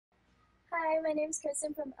Hi, my name is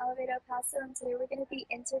Kersten from Paso, and today we're going to be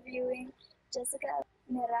interviewing Jessica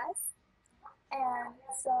Meraz. And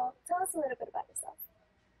so, tell us a little bit about yourself.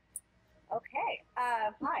 Okay.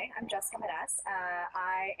 Hi, I'm Jessica Meraz.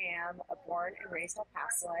 I am born and raised El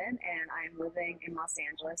Pasoan, and I'm living in Los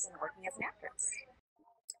Angeles and working as an actress.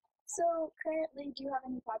 So, currently, do you have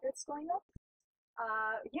any projects going on?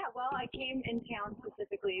 Well, I came in town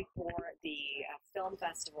specifically for the film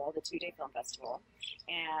festival, the two-day film festival,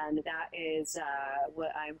 and that is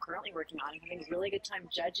what I'm currently working on. I'm having a really good time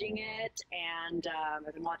judging it, and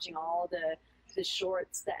I've been watching all the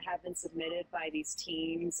shorts that have been submitted by these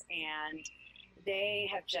teams, and they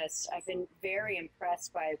have I've been very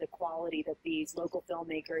impressed by the quality that these local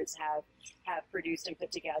filmmakers have produced and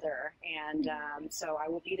put together. And so I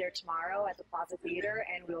will be there tomorrow at the Plaza Theater,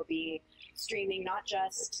 and we'll be streaming not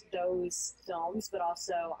just those films, but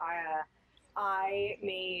also I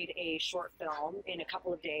made a short film in a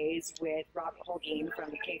couple of days with Robert Holguin from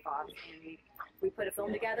KFOF, and we put a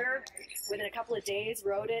film together within a couple of days,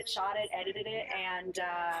 wrote it, shot it, edited it, and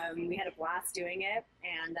we had a blast doing it.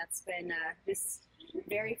 And that's been this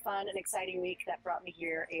very fun and exciting week that brought me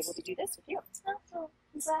here, able to do this with you. Oh,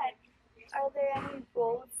 I'm glad. Are there any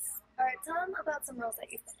roles, or tell them about some roles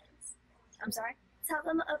that you've been in. I'm sorry? Tell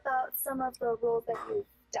them about some of the roles that you've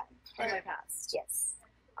done. In my past? Yes.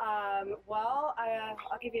 I'll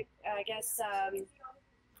give you, I guess,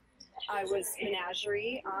 I was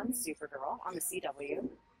Menagerie on Supergirl on the CW.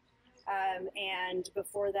 And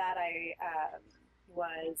before that, I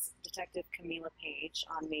was Detective Camila Page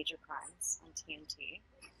on Major Crimes on TNT.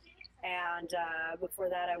 And before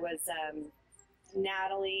that, I was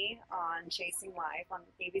Natalie on Chasing Life on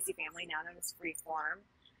ABC Family, now known as Freeform.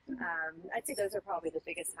 I'd say those are probably the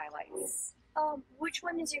biggest highlights. Which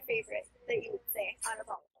one is your favorite that you would say out of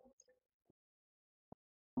all of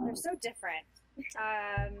them? They're so different.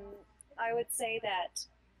 I would say that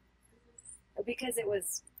because it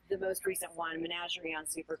was the most recent one, Menagerie on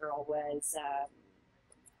Supergirl was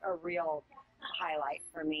a real highlight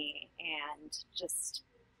for me, and just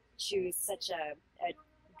choose such a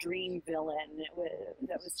dream villain. It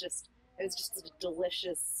was just a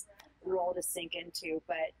delicious role to sink into.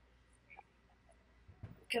 But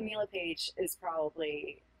Camila Page is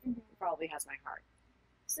probably has my heart.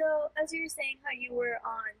 So, as you were saying how you were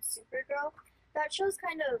on Supergirl, that show's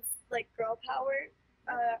kind of like girl power.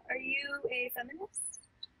 Are you a feminist?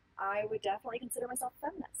 I would definitely consider myself a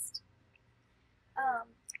feminist.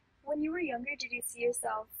 When you were younger, did you see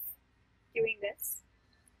yourself doing this?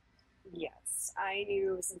 Yes. I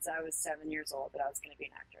knew since I was 7 years old that I was going to be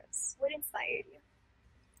an actress. What inspired you?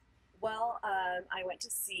 Well, I went to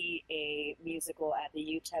see a musical at the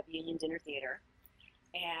UTEP Union Dinner Theater,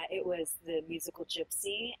 and it was the musical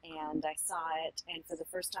Gypsy, and I saw it, and for the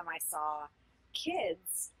first time I saw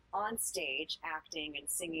kids on stage acting and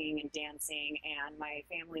singing and dancing, and my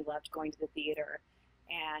family loved going to the theater.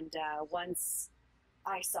 And once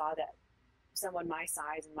I saw that someone my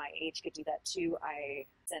size and my age could do that too,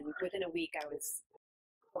 and within a week I was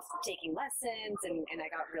taking lessons, and I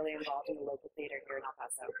got really involved in the local theater here in El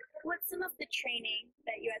Paso. What's some of the training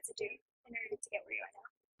that you had to do in order to get where you are now?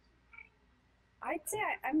 I'd say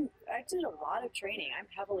I did a lot of training. I'm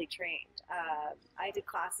heavily trained. I did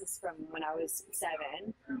classes from when I was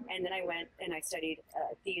 7, and then I went and I studied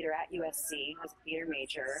theater at USC. I was a theater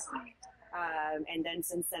major, and then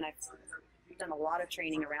since then I've done a lot of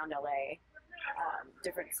training around LA,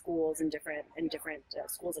 different schools and different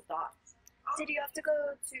schools of thought. Did you have to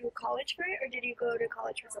go to college for it, or did you go to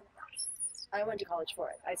college for something else? I went to college for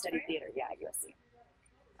it. I studied theater, at USC.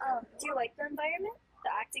 Do you like the environment, the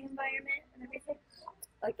acting environment, and everything?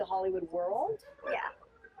 Like the Hollywood world? Yeah.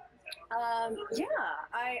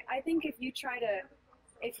 I think if you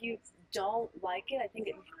don't like it, I think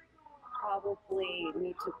it probably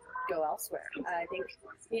need to go elsewhere. I think,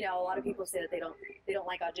 a lot of people say that they don't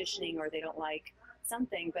like auditioning, or they don't like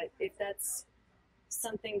something, but if that's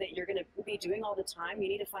something that you're going to be doing all the time, you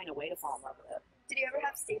need to find a way to fall in love with it. Did you ever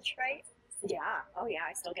have stage fright? Yeah. Oh yeah,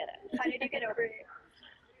 I still get it. How did you get over it?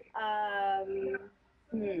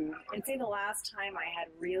 I'd say the last time I had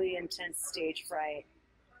really intense stage fright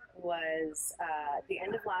was at the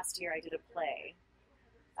end of last year. I did a play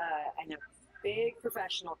in a big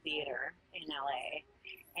professional theater in LA,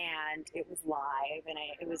 and it was live, and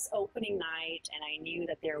it was opening night, and I knew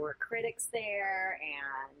that there were critics there,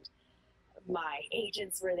 and my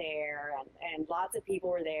agents were there, and lots of people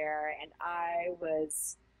were there, and I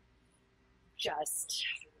was just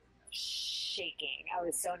shaking. I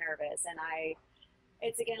was so nervous, and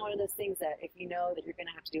it's again one of those things that if you know that you're going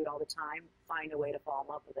to have to do it all the time, find a way to fall in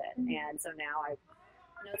love with it. And so now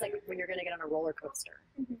it's like when you're going to get on a roller coaster,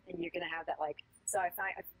 and you're going to have that So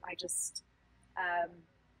I just I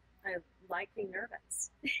like being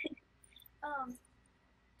nervous.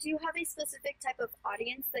 Do you have a specific type of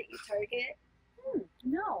audience that you target?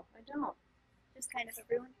 No, I don't. Just kind of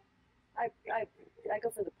everyone? I go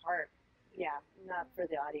for the part. Yeah, not for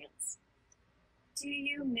the audience. Do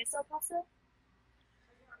you miss El Paso?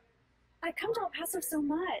 I come to El Paso so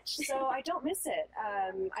much, so I don't miss it.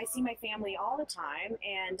 I see my family all the time,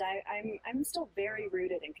 and I'm still very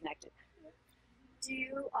rooted and connected. Do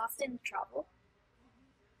you often travel?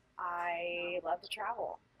 I love to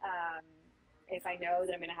travel. If I know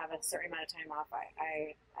that I'm going to have a certain amount of time off,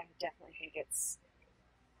 I definitely think it's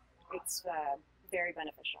very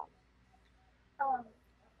beneficial.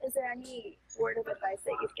 Is there any word of advice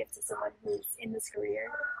that you'd give to someone who's in this career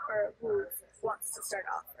or who wants to start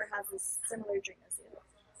off or has this similar dream as you?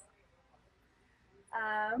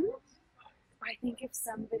 I think if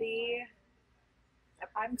somebody,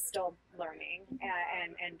 I'm still learning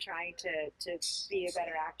and trying to be a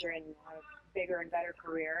better actor and have a bigger and better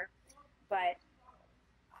career, but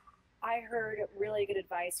I heard really good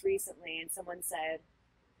advice recently, and someone said,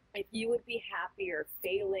 if you would be happier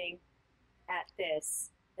failing at this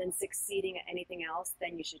than succeeding at anything else,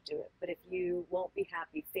 then you should do it. But if you won't be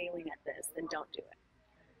happy failing at this, then don't do it.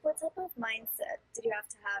 What type of mindset did you have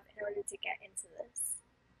to have in order to get into this?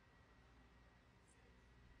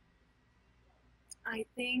 I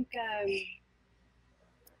think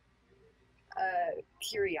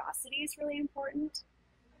curiosity is really important.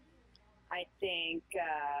 I think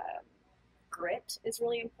grit is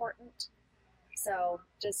really important. So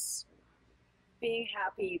just being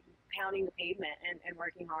happy, pounding the pavement and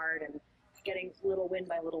working hard and getting little win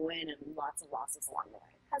by little win and lots of losses along the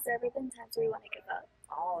way. Has there ever been times where you want to give up?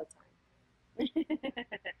 All the time.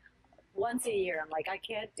 Once a year, I'm like, I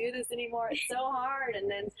can't do this anymore. It's so hard. And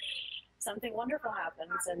then something wonderful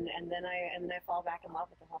happens, and then I fall back in love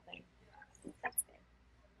with the whole thing. That's good.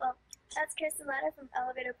 Well, that's Kersten Lara from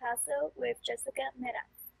Elevator Paso with Jessica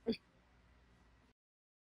Meraz.